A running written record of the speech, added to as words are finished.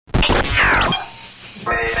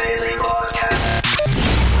Ladies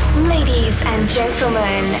and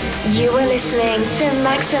gentlemen, you are listening to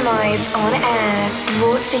Maxximize On Air,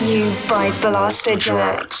 brought to you by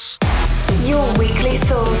Blasterjaxx. Your weekly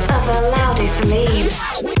source of the loudest leads,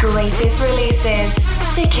 greatest releases,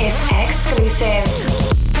 sickest exclusives,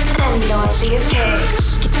 and nastiest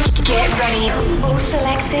kicks. Get ready, all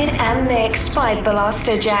selected and mixed by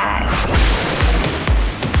Blasterjaxx.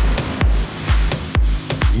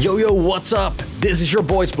 Yo, what's up? This is your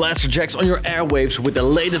boys Blasterjaxx on your airwaves with the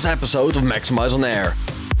latest episode of Maxximize On Air.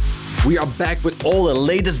 We are back with all the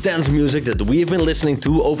latest dance music that we have been listening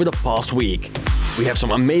to over the past week. We have some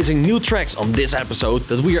amazing new tracks on this episode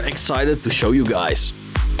that we are excited to show you guys.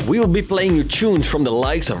 We will be playing you tunes from the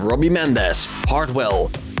likes of Robbie Mendes, Hardwell,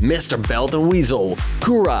 Mr. Belt and Weasel,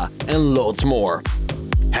 Kura, and loads more.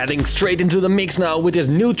 Heading straight into the mix now with this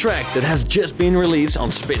new track that has just been released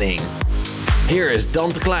on Spinning. Here is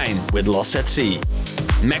Dante Klein with Lost at Sea.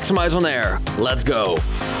 Maxximize On Air, let's go.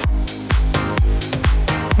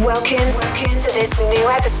 Welcome to this new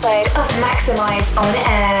episode of Maxximize On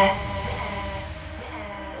Air.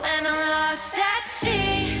 When I'm lost at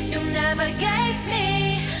sea, you never gave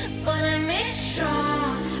me, pulling me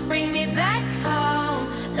strong, bring me back home.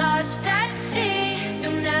 Lost at sea,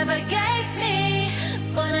 you never gave me,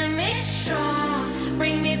 pulling me strong,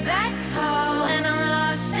 bring me back home. When I'm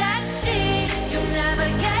lost at sea, you never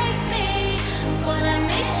gave me, pulling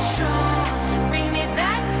me strong, bring me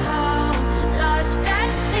back home. Lost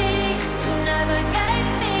at sea, you never gave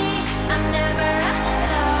me, I'm never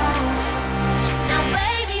alone. Now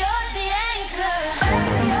baby, you're the anchor.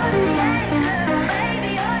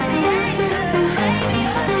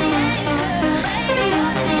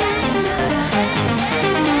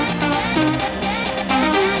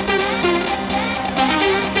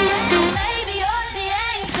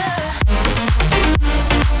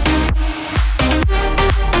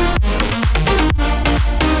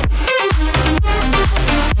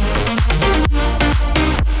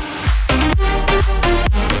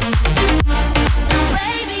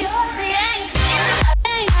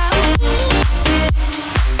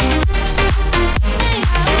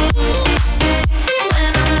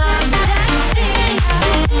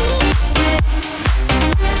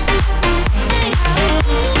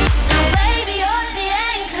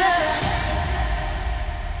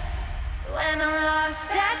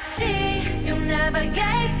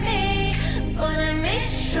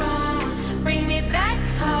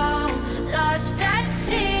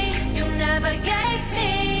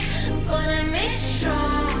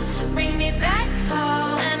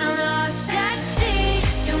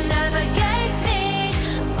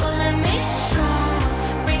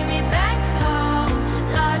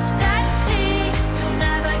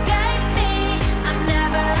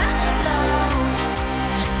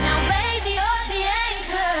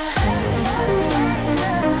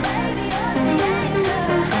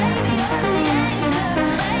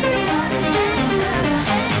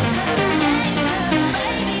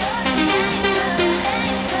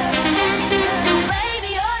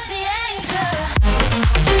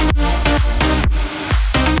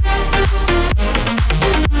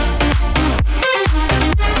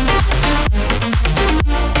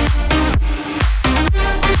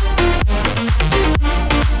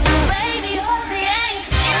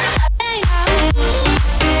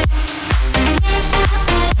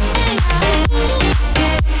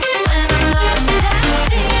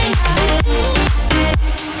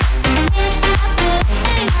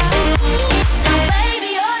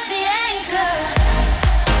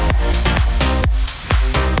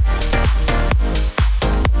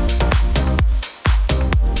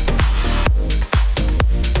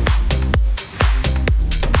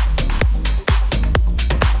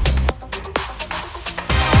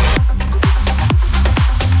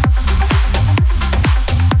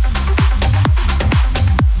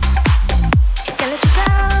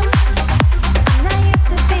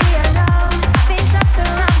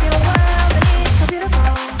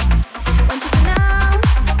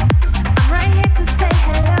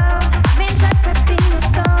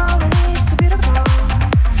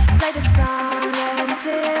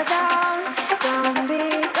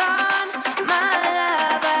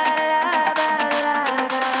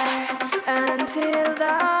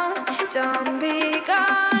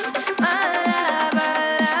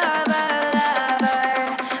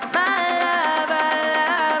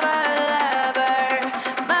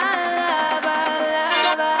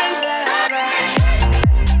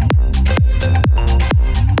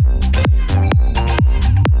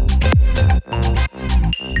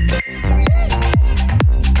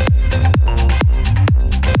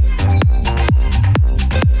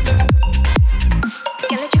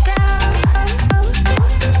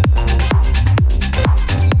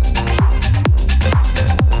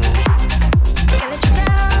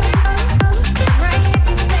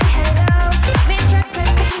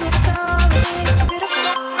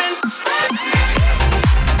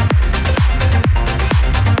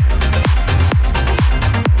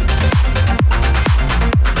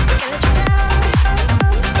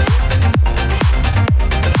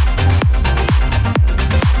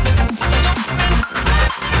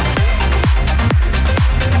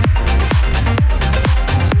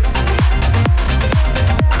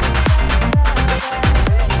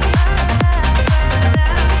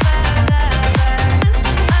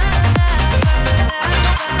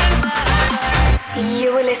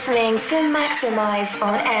 listening to Maxximize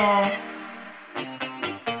On Air.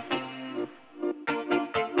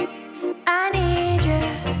 I need you,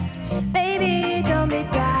 baby, don't be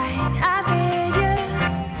blind. I feel you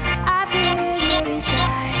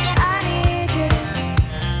inside. I need you,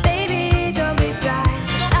 baby, don't be blind.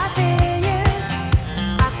 'Cause I feel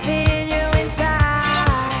you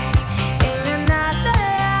inside. In another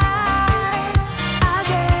life, I'll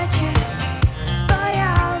get you, boy,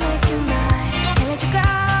 I'll make you mine. Can't let you go.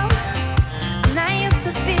 I'm not used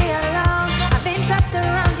to be alone. I've been trapped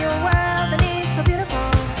around your world and it's so beautiful.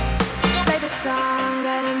 Play the song,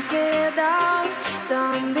 right until dawn.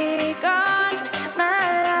 Don't be gone, my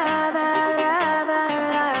lover, lover,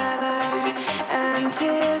 lover.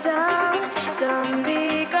 Until dawn, don't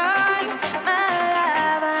be gone, my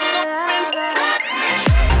lover, lover.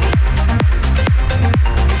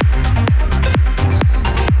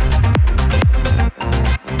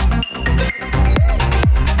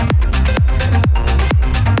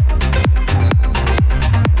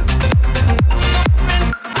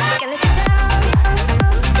 Can't let you go.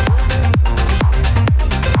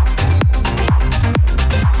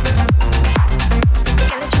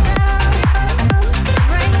 Can't let you go. I'm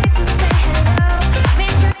right here to say hello. I've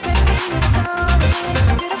been trapped in your soul and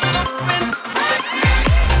it's beautiful. Can't let you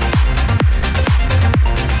go.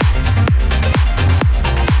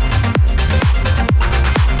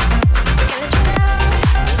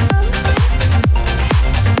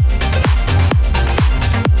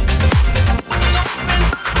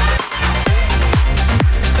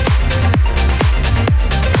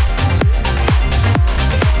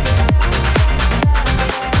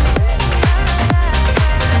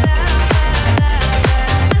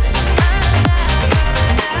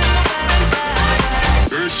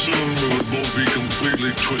 Very soon we would both be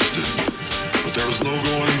completely twisted, but there was no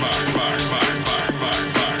going back, back, back, back, back,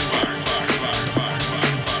 back, back, back, back, back, back,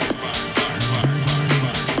 back, back, back,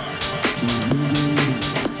 back,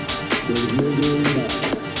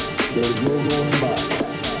 There was no going back.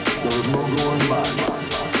 There was no going back.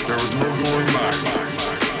 There was no going back.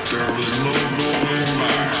 There was no going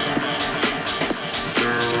back.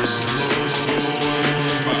 There was no going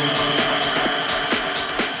back.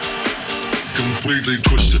 Completely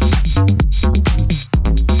twisted.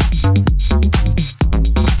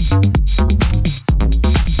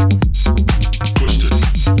 Twisted.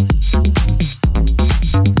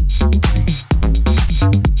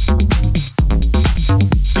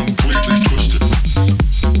 Completely twisted.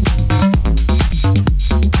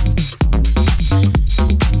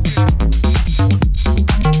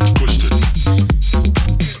 Twisted.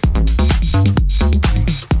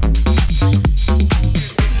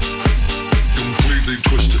 Completely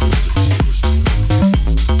twisted.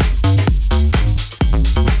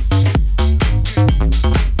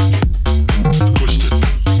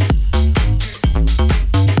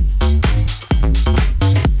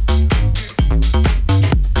 Twisted.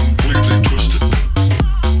 Completely twisted.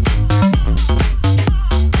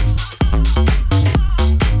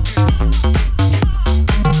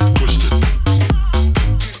 Twisted.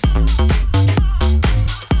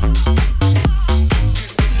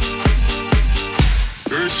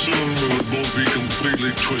 Very soon we would both be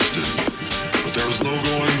completely twisted, but there was no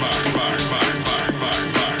going back, back, back, back, back,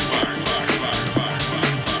 back, back, back, back, back, back, back,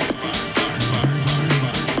 back, back,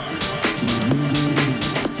 back,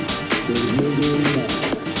 There was no going back.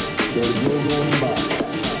 There was no going back.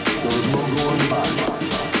 There was no going back.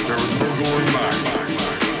 There was no going back.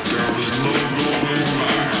 There was no going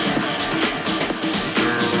back.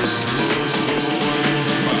 There was no going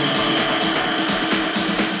back.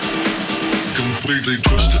 Completely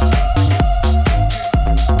twisted.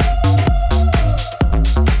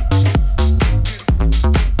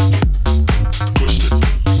 Twisted.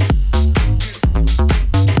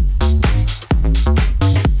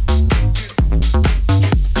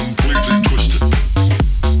 Completely twisted.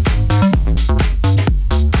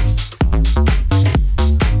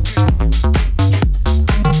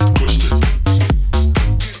 Twisted.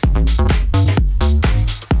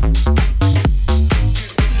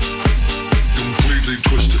 Completely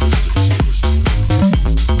twisted.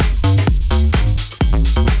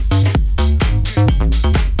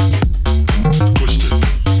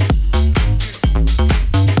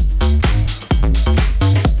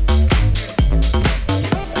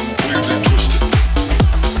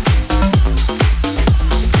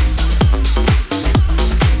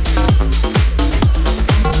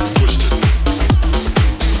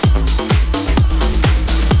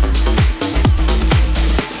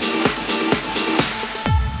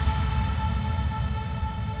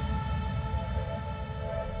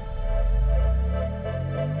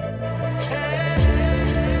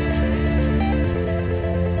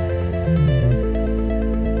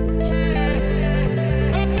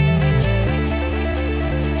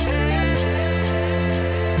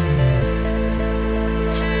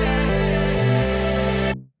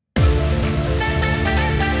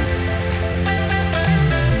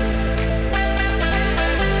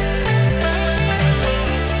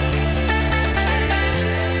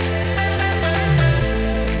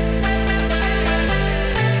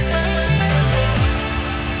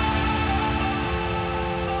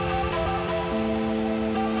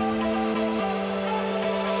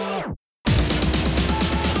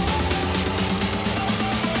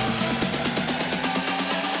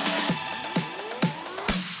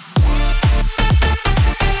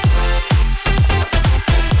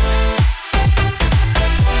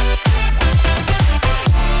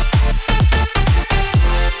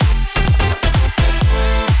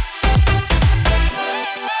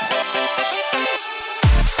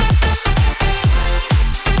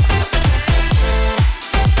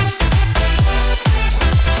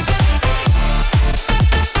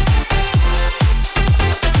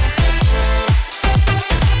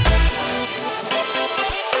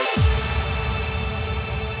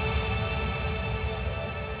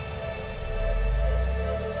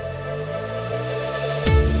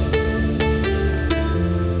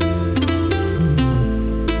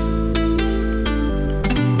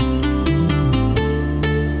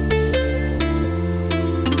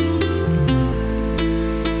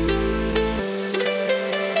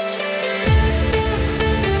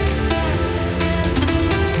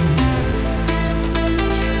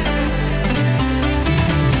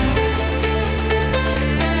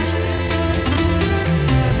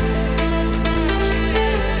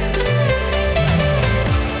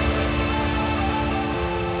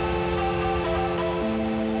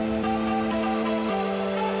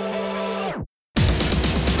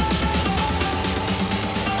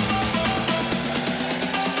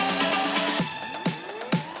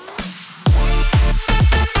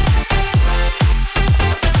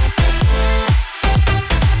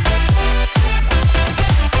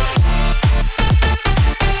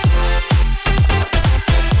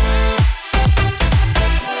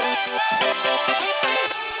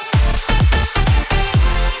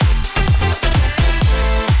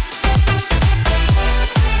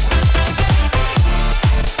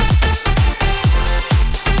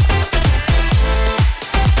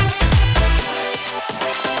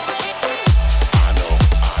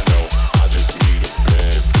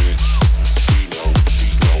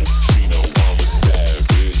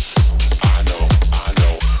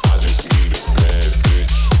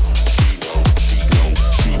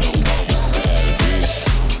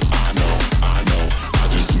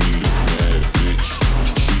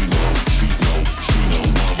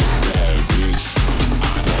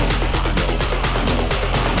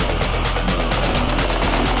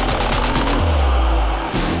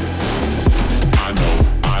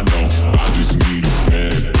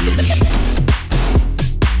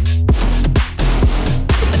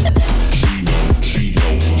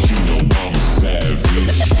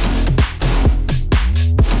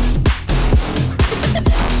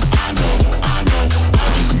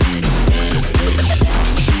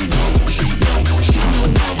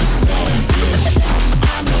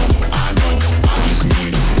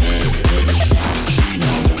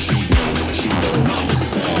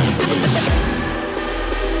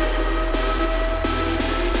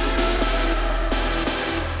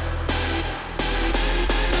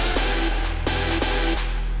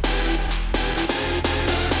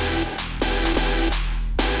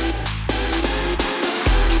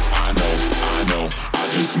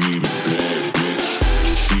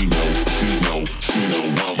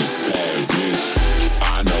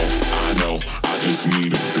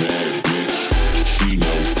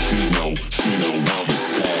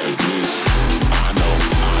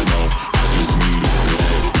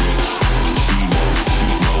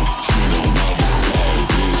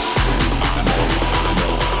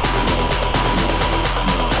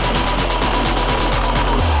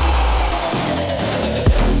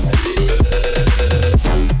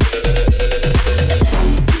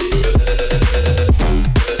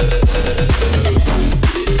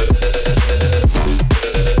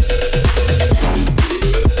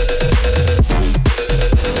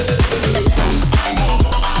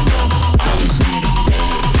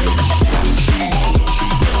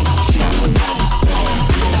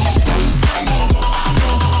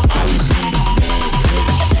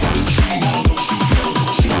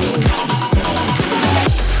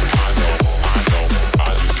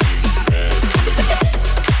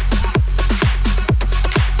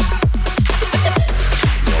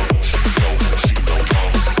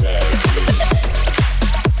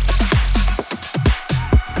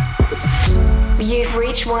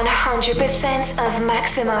 100% of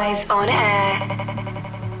Maxximize On Air.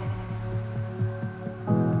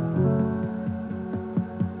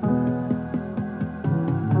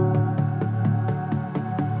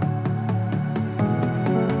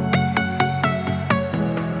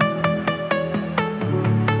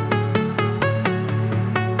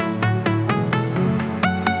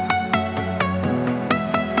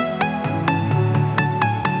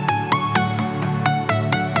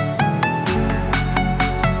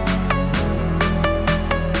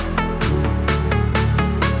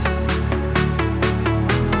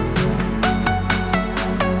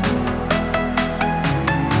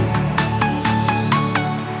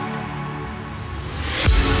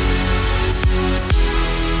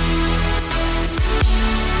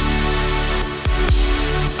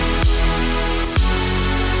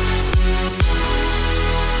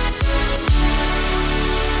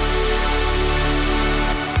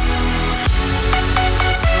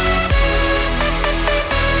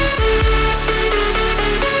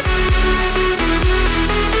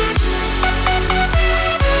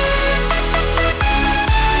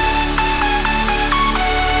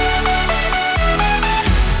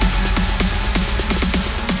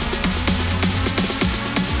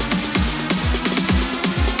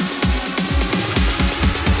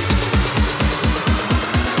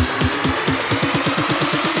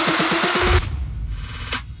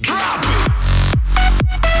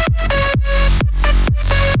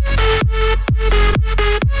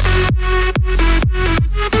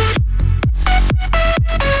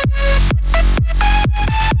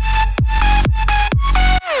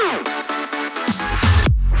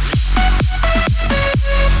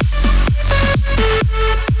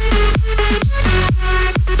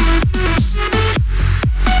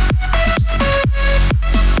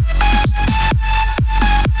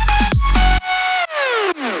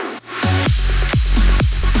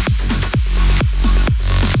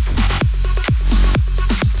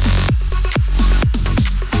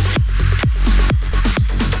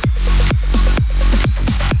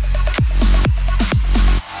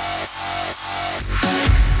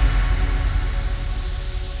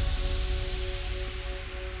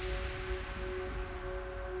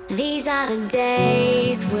 These are the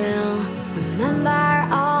days we'll remember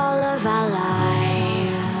all of our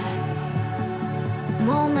lives.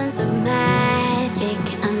 Moments of magic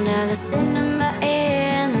under the cinema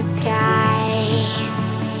in the sky.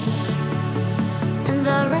 And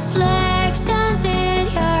the reflections in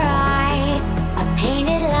your eyes are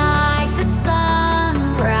painted like the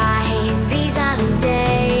sunrise. These are the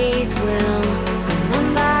days we'll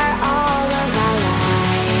remember all of our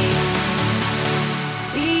lives.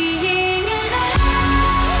 Being alive,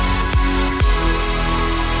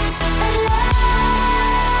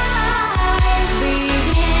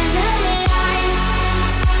 being alive.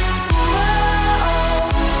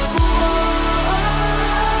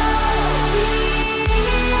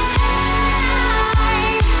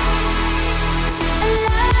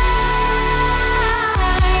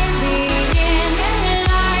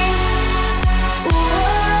 Whoa,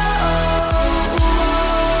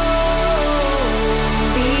 being alive,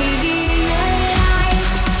 being alive. Being alive.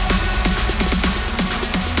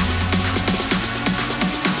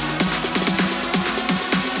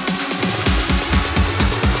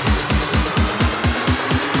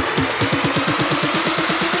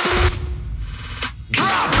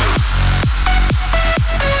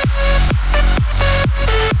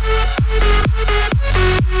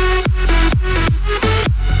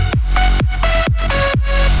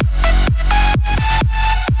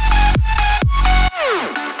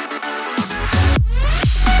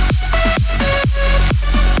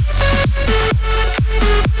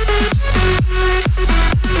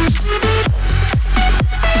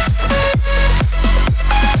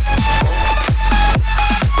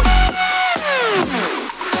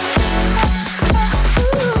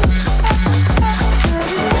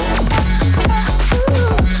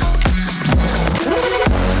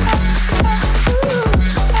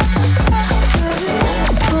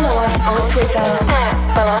 Follow us on Twitter at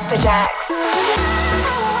Blasterjaxx.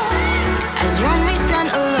 As one we stand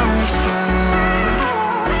alone we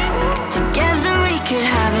fall. Together we could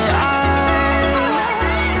have it all.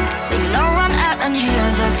 Leave no one out and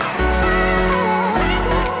hear the call.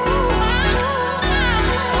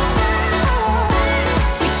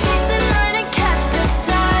 We chase the night and catch the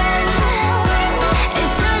sun.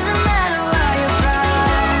 It doesn't matter where you're from.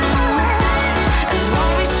 As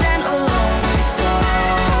one we stand alone we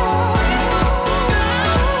fall.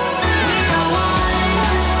 We are one.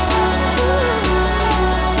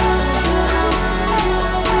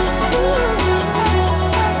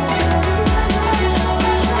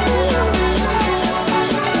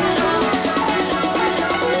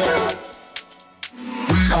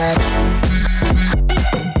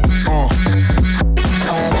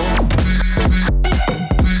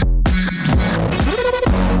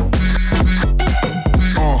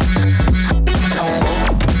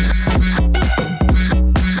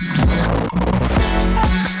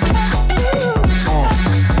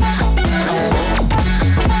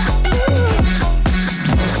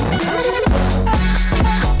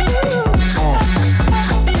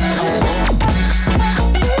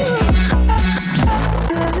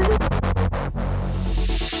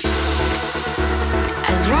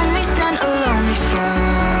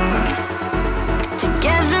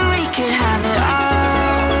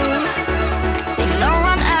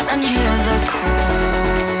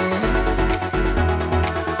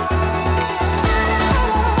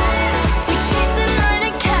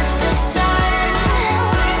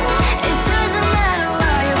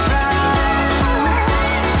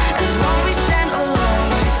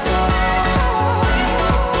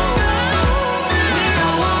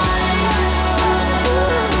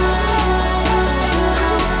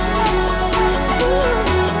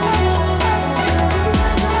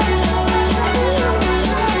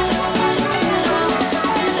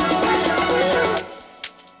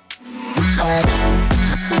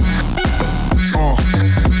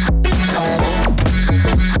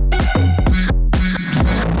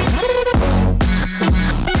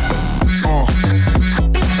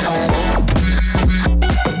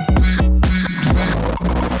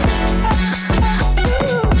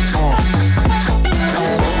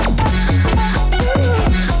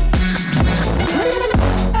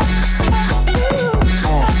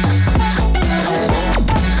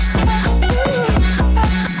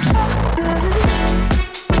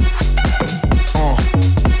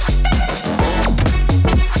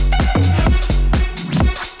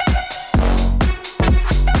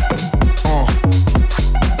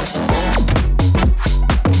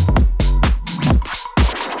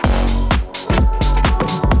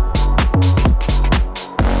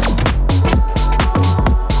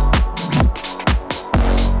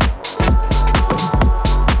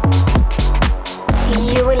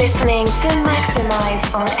 listening to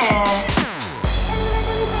Maxximize On Air.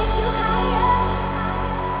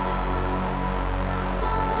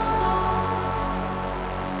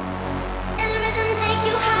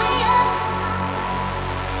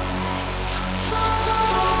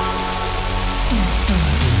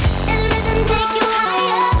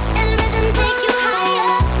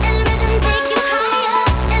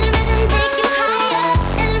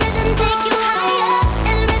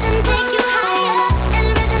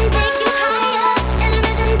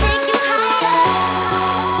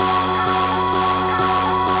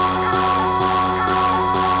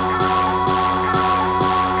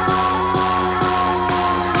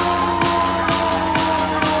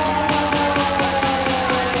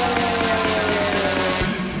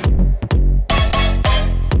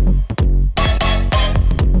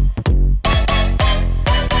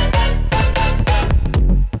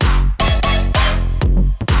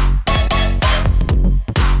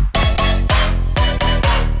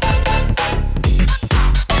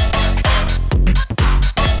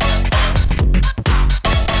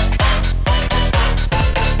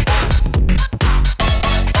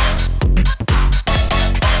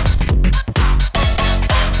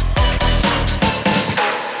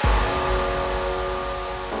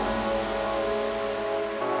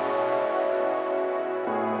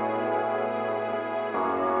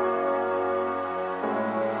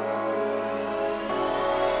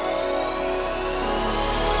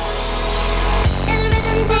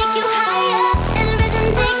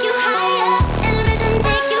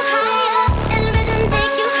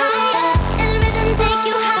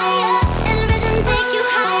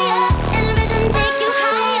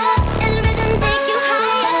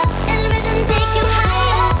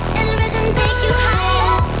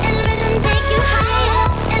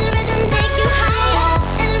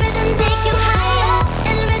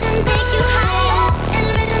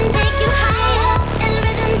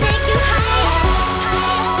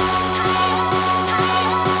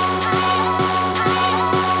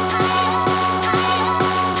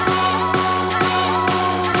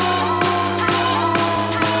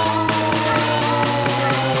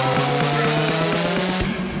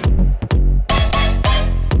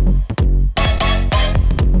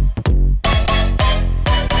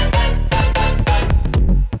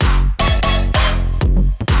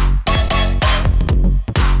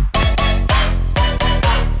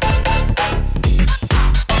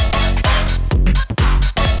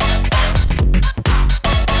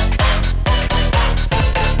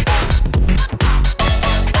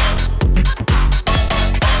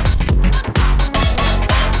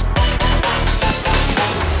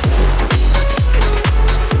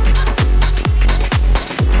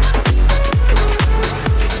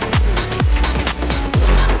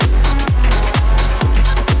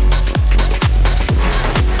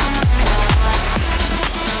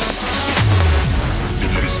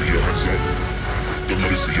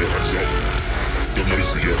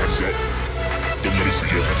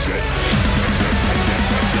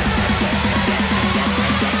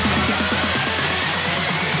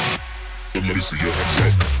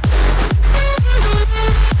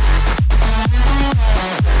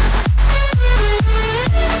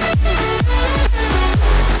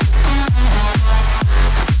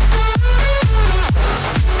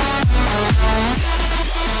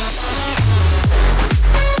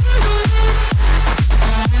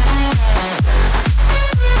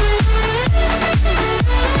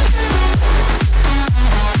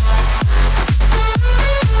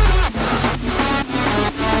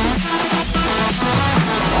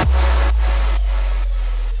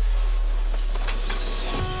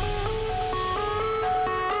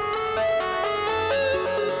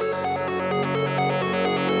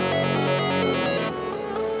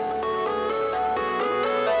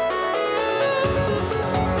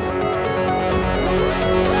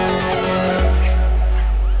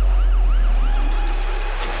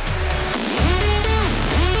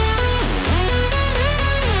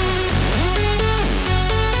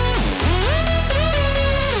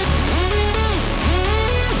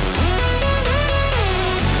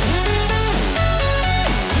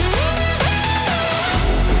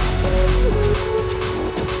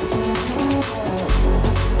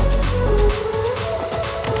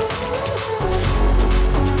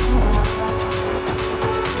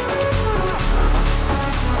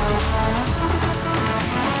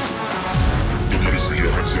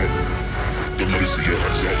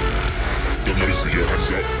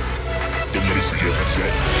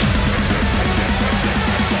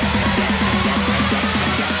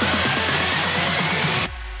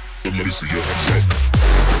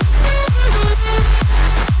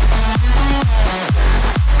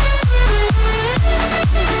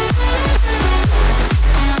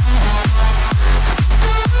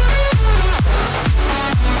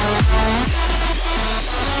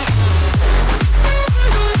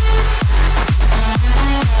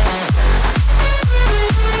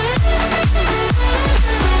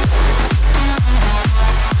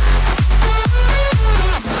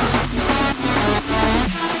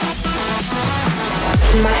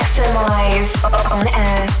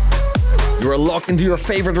 You are locked into your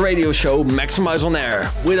favorite radio show, Maxximize On Air,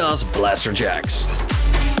 with us, Blasterjaxx.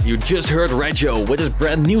 You just heard Reggio with his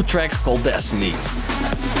brand new track called Destiny.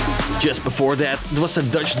 Just before that, it was the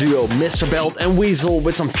Dutch duo Mr. Belt and Weasel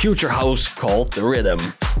with some future house called The Rhythm.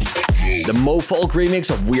 The Mo Folk remix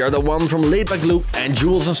of We Are The One from Laidback Luke and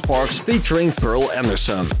Jules and Sparks featuring Pearl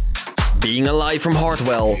Anderson. Being Alive from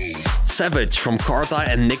Hartwell. Savage from Carta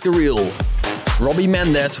and Nick the Real. Robbie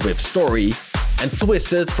Mendez with Story. And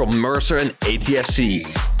Twisted from Mercer and ATFC.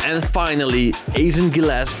 And finally, Aizen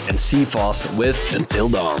Gilles and C-Fast with Until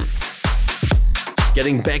Dawn.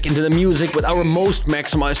 Getting back into the music with our most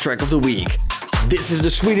maximized track of the week. This is the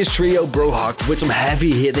Swedish trio Brohawk with some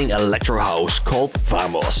heavy hitting electro house called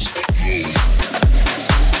Vamos.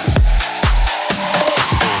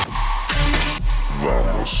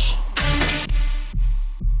 Vamos.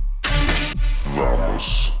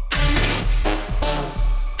 Vamos.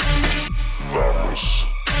 Vamos.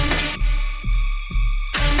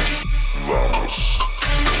 Vamos. Vamos.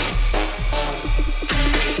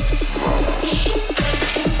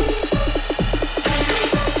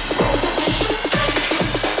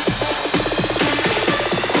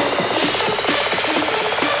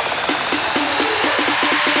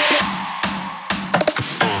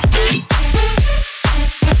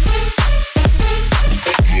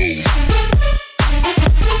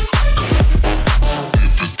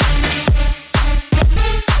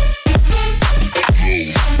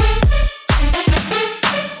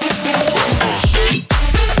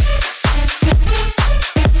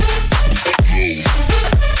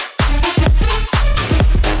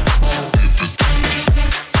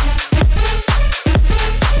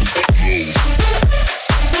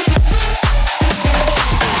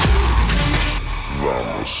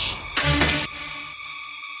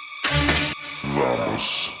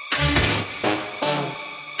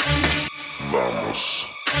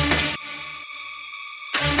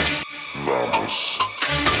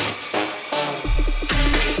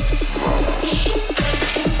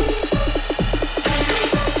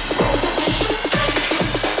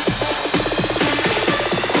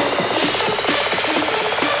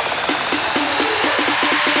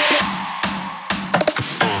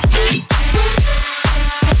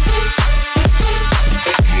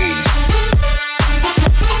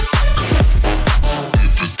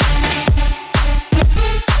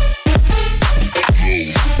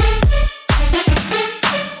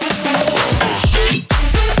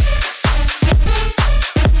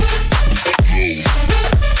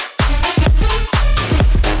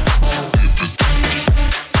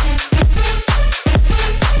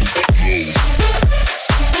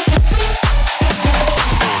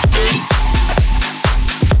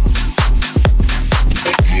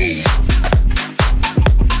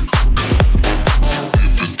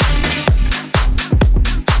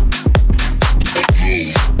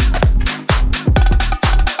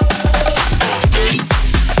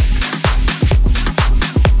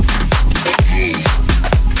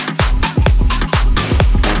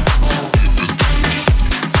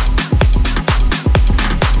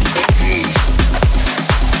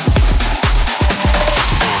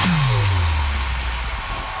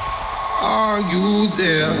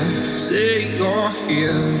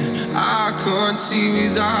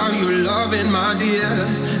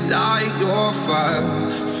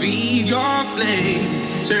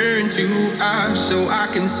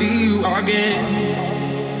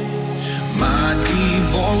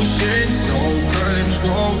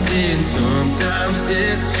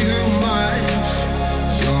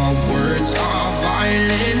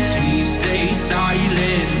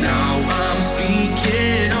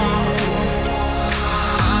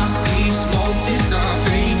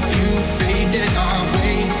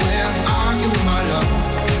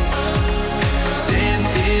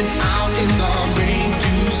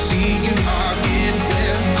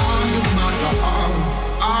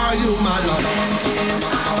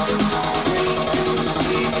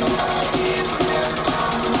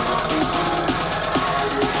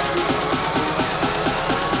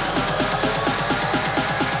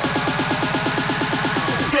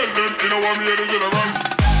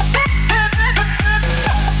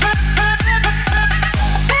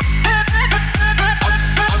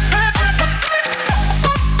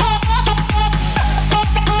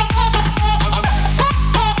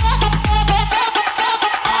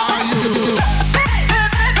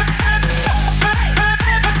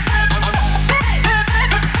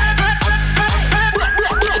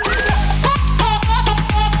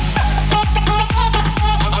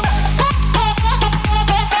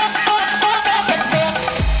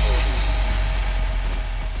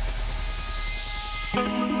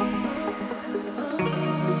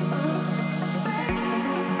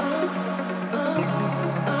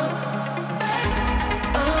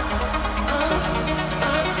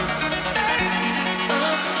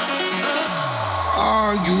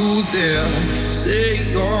 there, say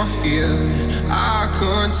you're here. I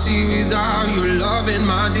can't see without your loving,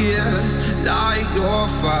 my dear. Light your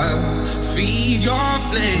fire, feed your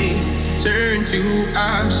flame, turn to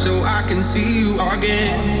ash so I can see you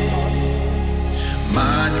again.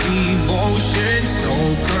 My devotion so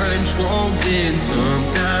controlling,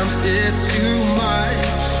 sometimes it's too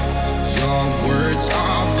much. Your words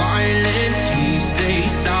are violent, please stay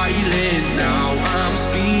silent. Now I'm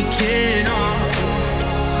speaking up.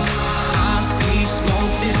 I see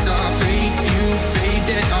smoke dissipate, you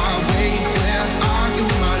faded away. Where are you,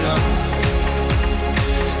 my love?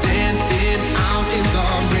 Standing out in the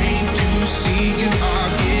rain to see you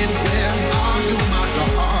again. Where are you, my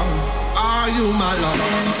love? Are you, my love?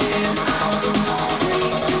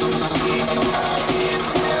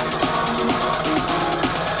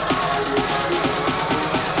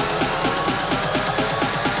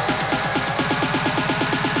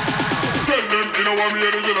 You know what me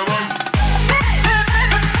here is in a run.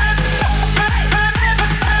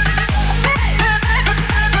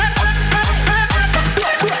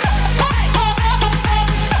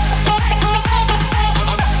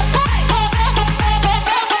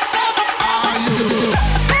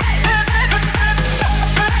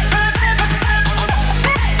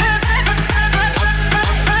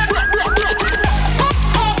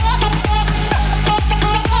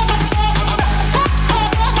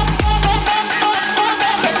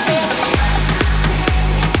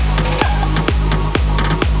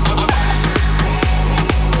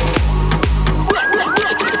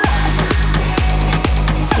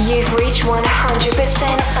 You've reached 100%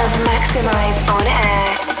 of Maxximize On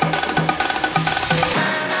Air.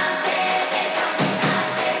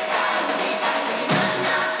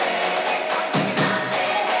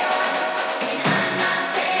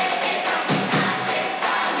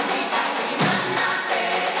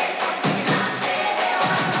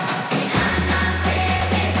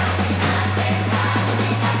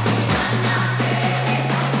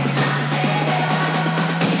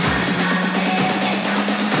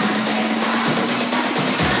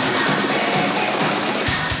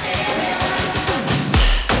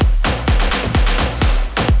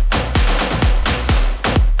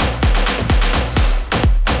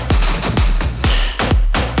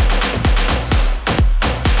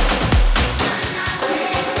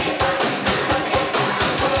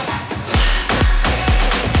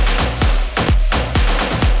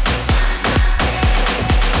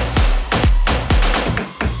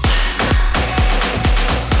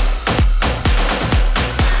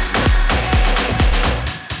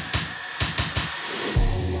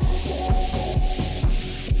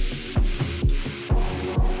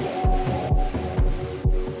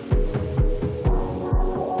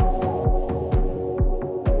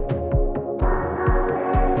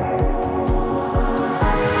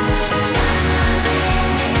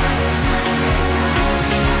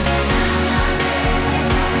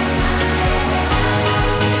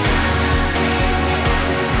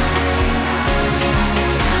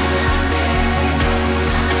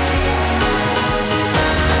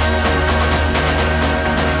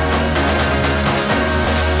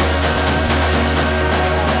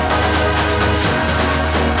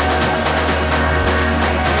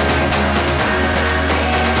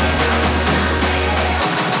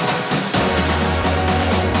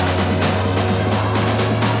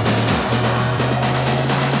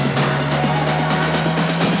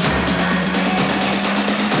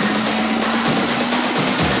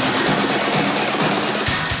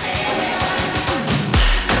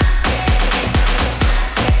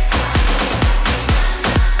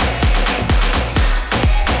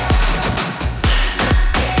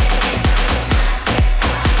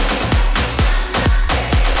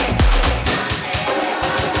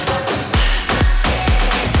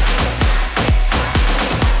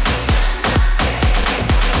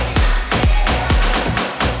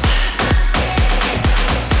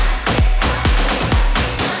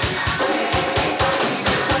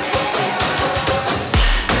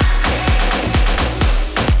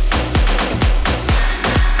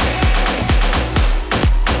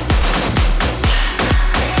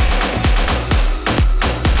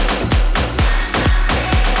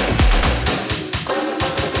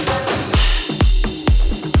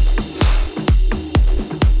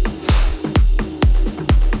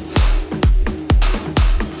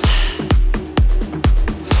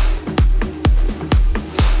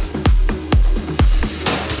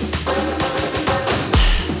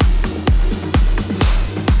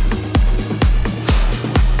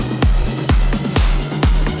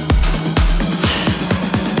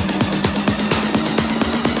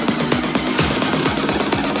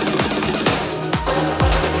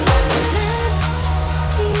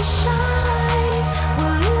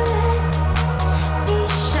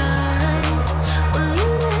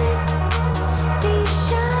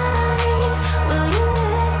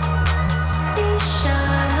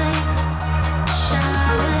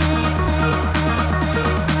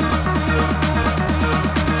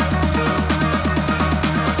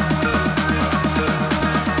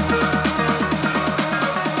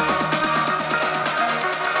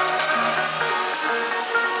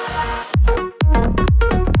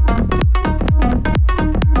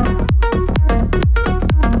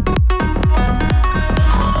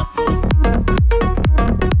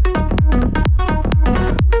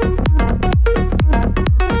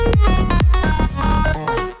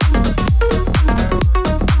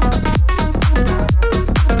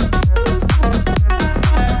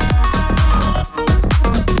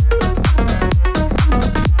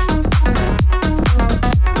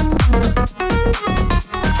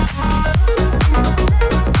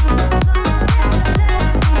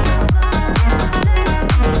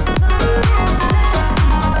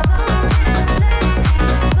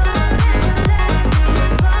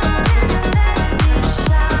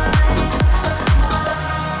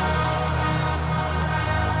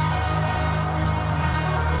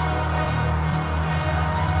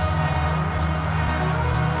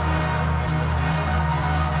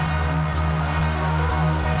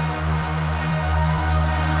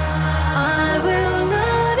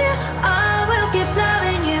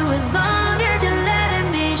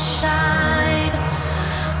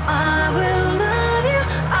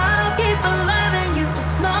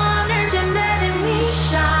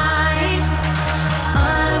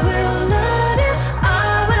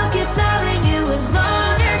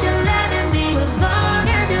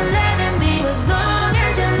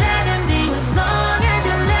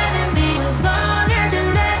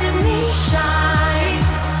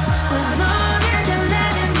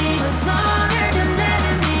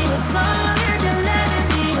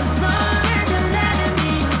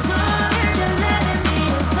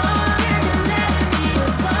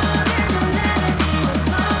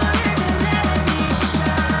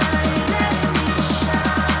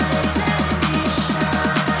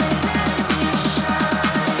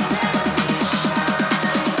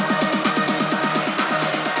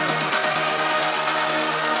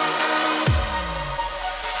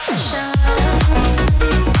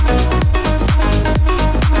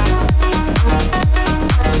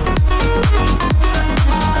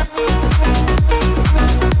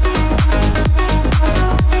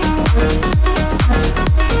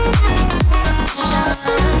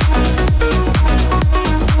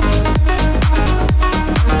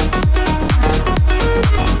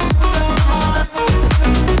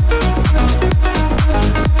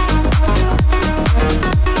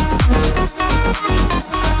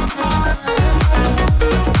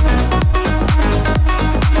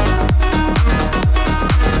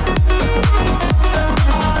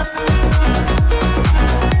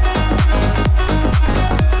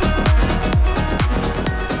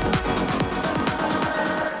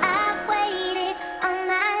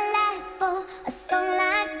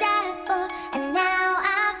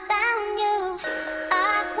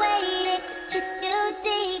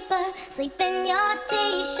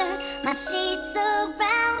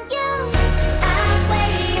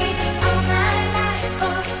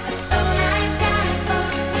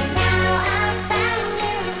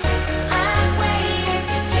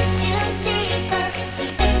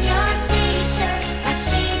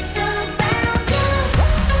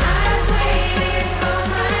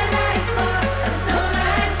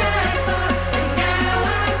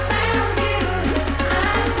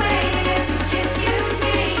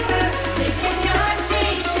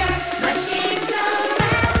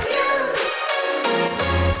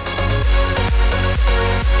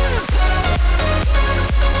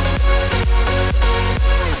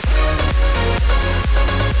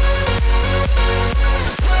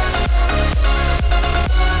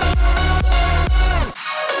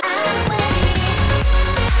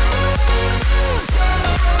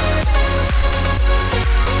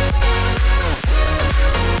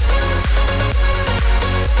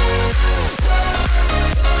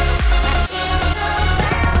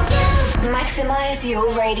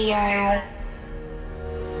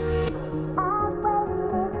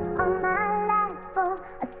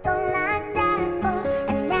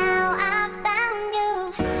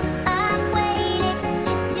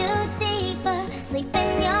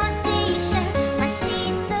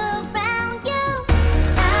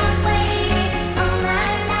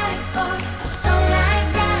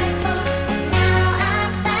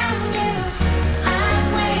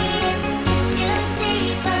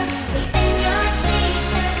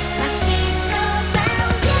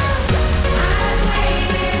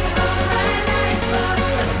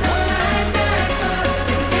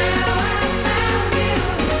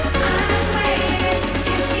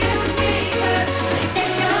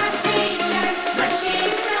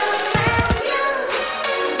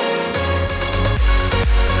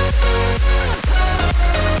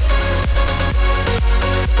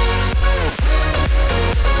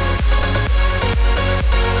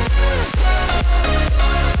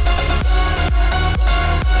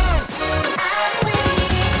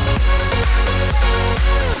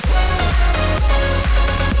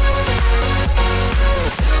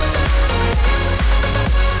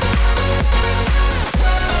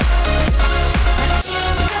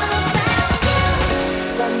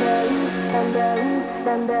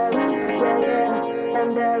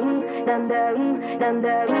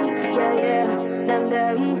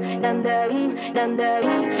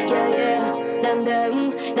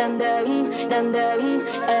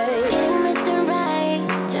 Mr. Right,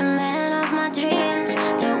 the man of my dreams,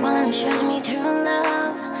 the one who shows me true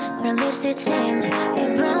love, or at least it seems.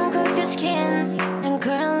 The brown cocoa skin and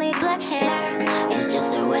curly black hair, it's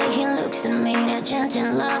just the way he looks at me, that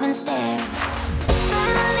gentle love and stare.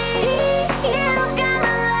 Finally, you've got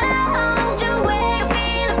my love. The way you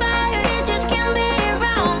feel about it, it just can't be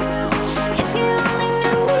wrong. If you only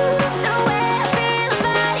knew the way I feel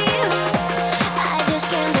about you, I just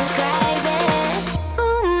can't describe it.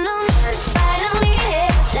 Oh no, finally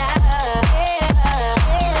it's love.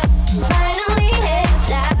 Finally it's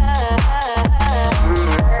love.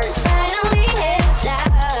 Finally it's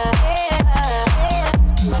love.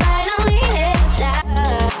 Finally it's love.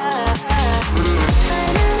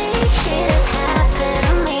 Finally it has happened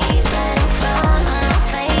to me, but I'm falling on my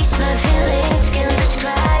face. My feelings can't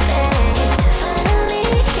describe it. Finally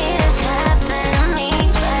it has happened to me,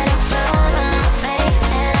 but I'm falling on my face,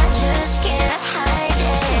 and I just can't hide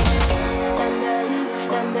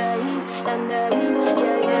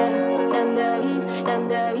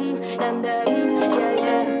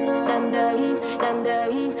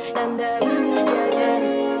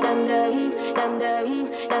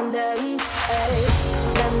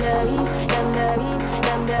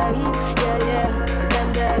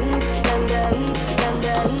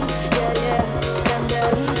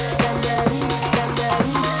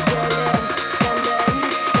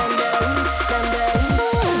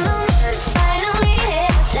Finally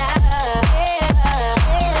it's love.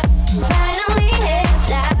 Finally it's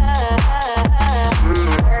love.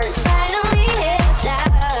 Finally it's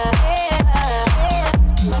love.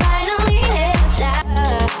 Finally it's love.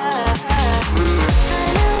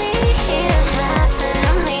 Finally it has happened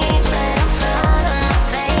to me, but I'm falling on my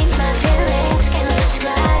face. My feelings can't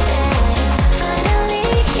describe it. Finally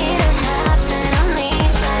it has happened to me,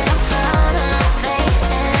 but I'm falling on my face,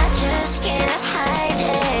 and I just can't hide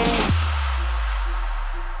it.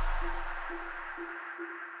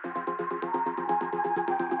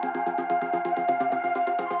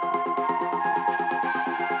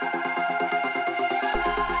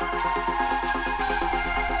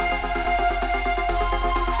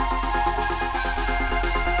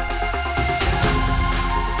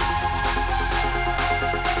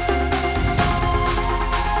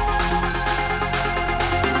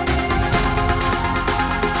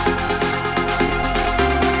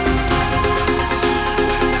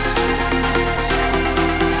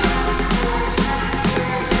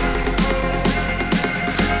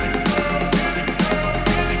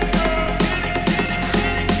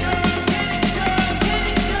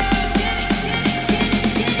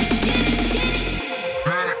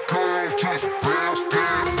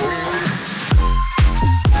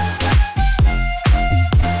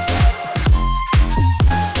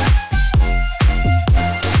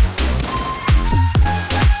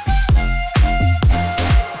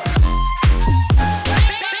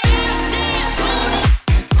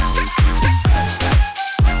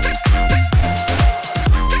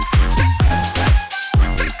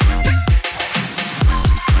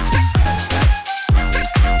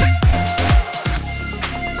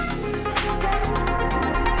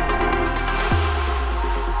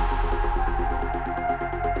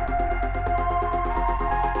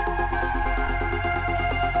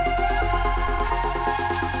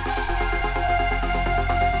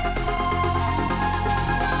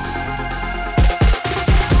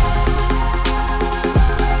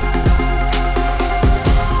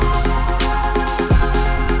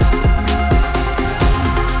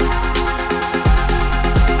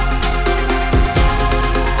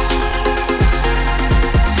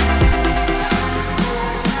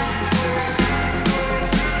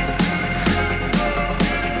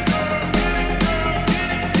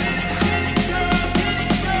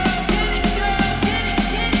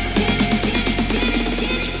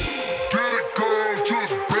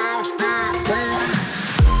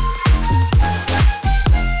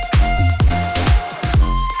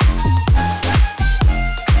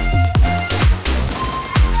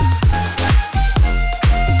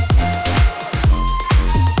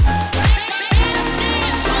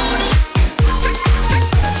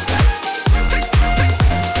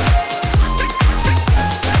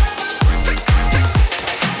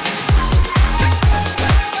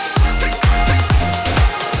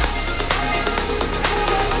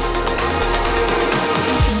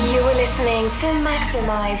 To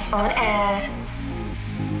Maxximize On Air.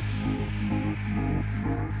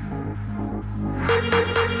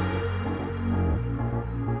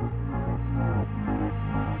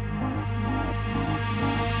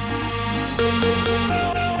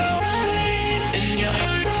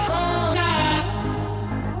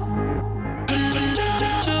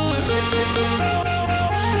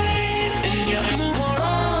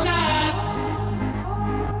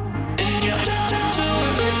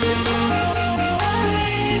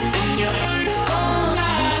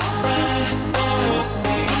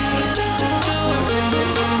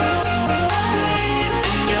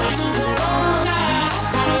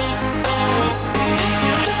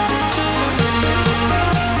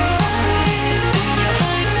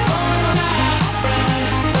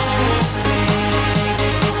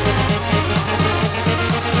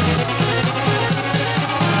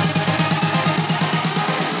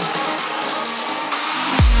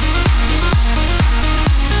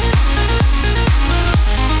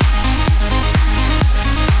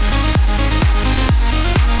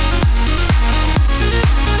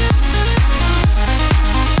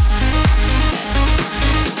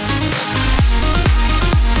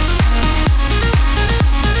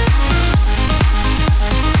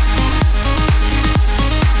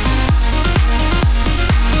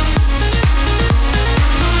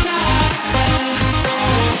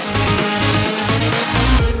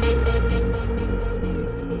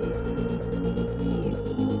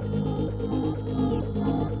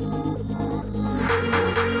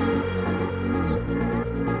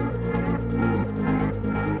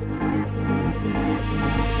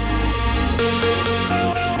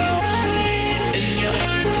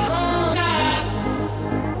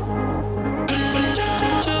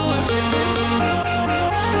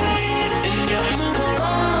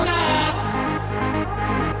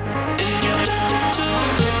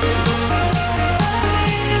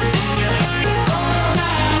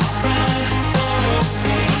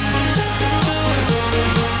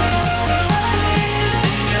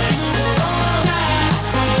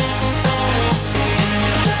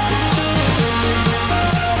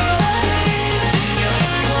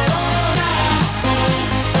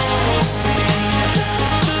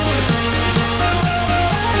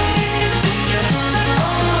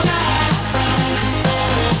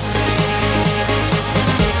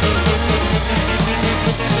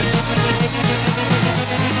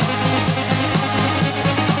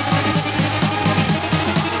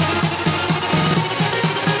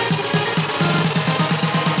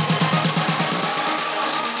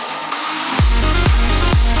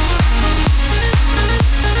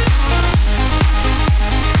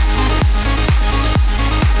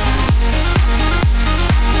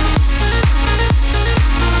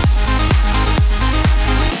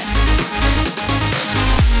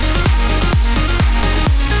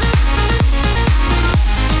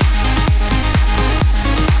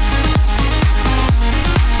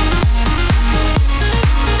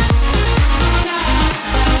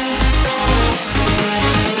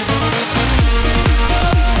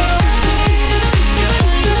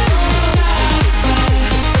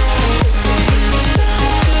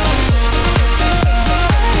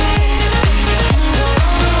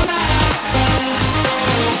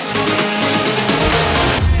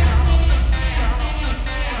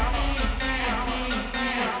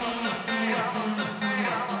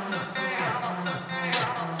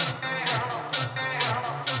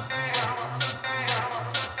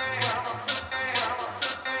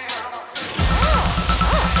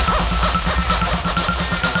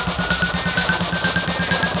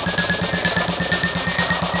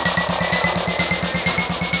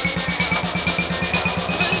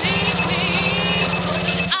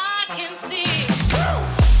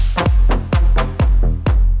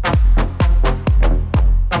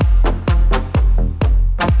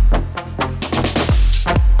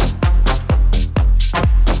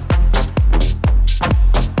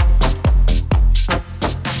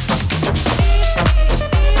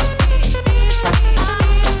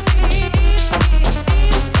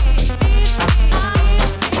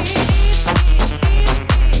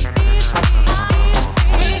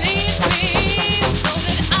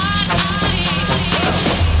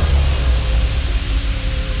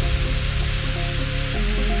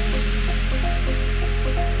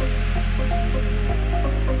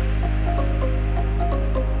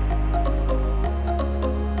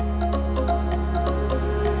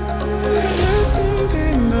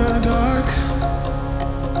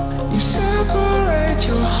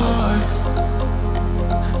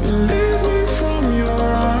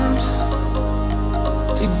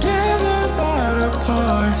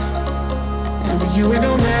 you, it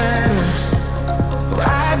don't matter. Oh,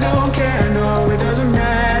 I don't care, no, it doesn't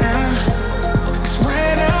matter. 'Cause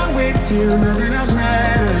when I'm with you, nothing else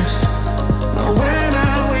matters. No, when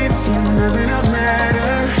I'm with you, nothing else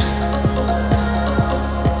matters.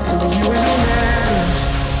 And for you, it don't matter.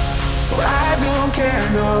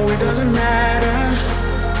 doesn't matter.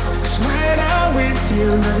 'Cause when I'm with you,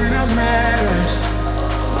 nothing else matters.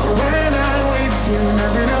 Oh, when I'm with you,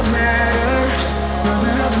 nothing else matters.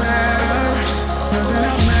 Nothing else matters. Nothing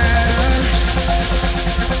else matters.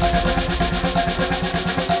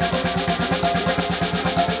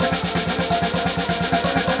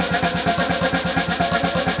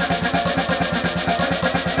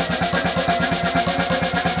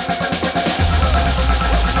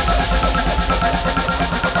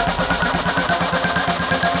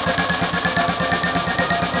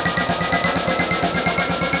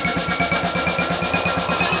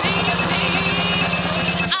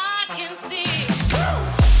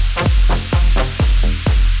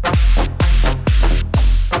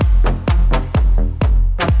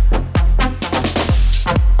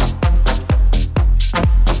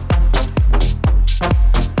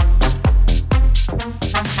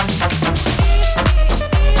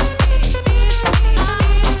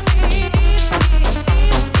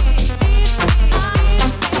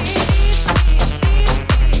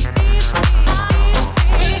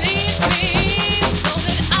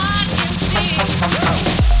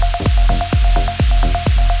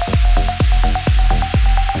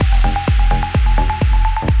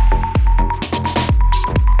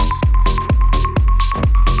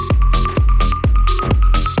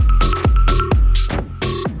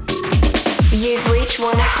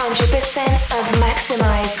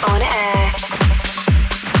 Maxximize On Air.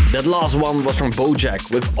 That last one was from Bojack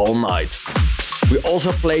with All Night. We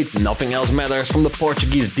also played Nothing Else Matters from the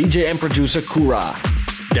Portuguese DJ and producer Kura.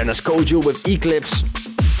 Dennis Koju with Eclipse.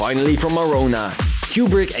 Finally from Marona,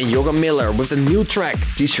 Kubrick and Yoga Miller with the new track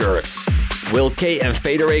T-shirt. Will K and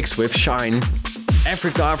Fader X with Shine.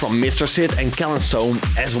 Africa from Mr. Sid and Callan Stone,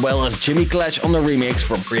 as well as Jimmy Clash on the remix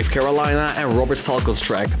from Brief Carolina and Robert Falcon's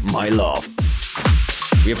track My Love.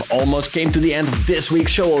 We have almost came to the end of this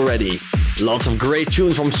week's show already. Lots of great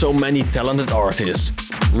tunes from so many talented artists.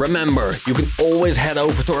 Remember, you can always head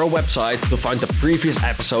over to our website to find the previous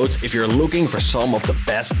episodes if you're looking for some of the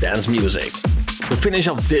best dance music. To finish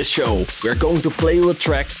off this show, we're going to play you a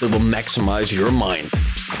track that will maximize your mind.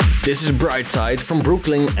 This is Brightside from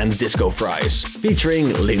Brooklyn and Disco Fries,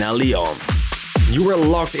 featuring Lina Leon. You were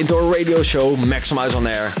locked into a radio show, Maxximize On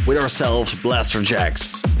Air, with ourselves,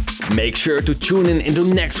 Blasterjaxx. Make sure to tune in into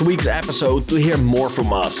next week's episode to hear more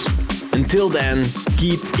from us. Until then,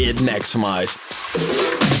 keep it maximized.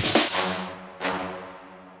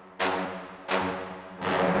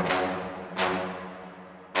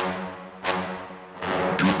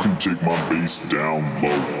 You can take my bass down low,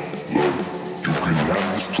 low. You can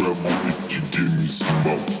have this treble if you give me some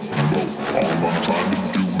more, more.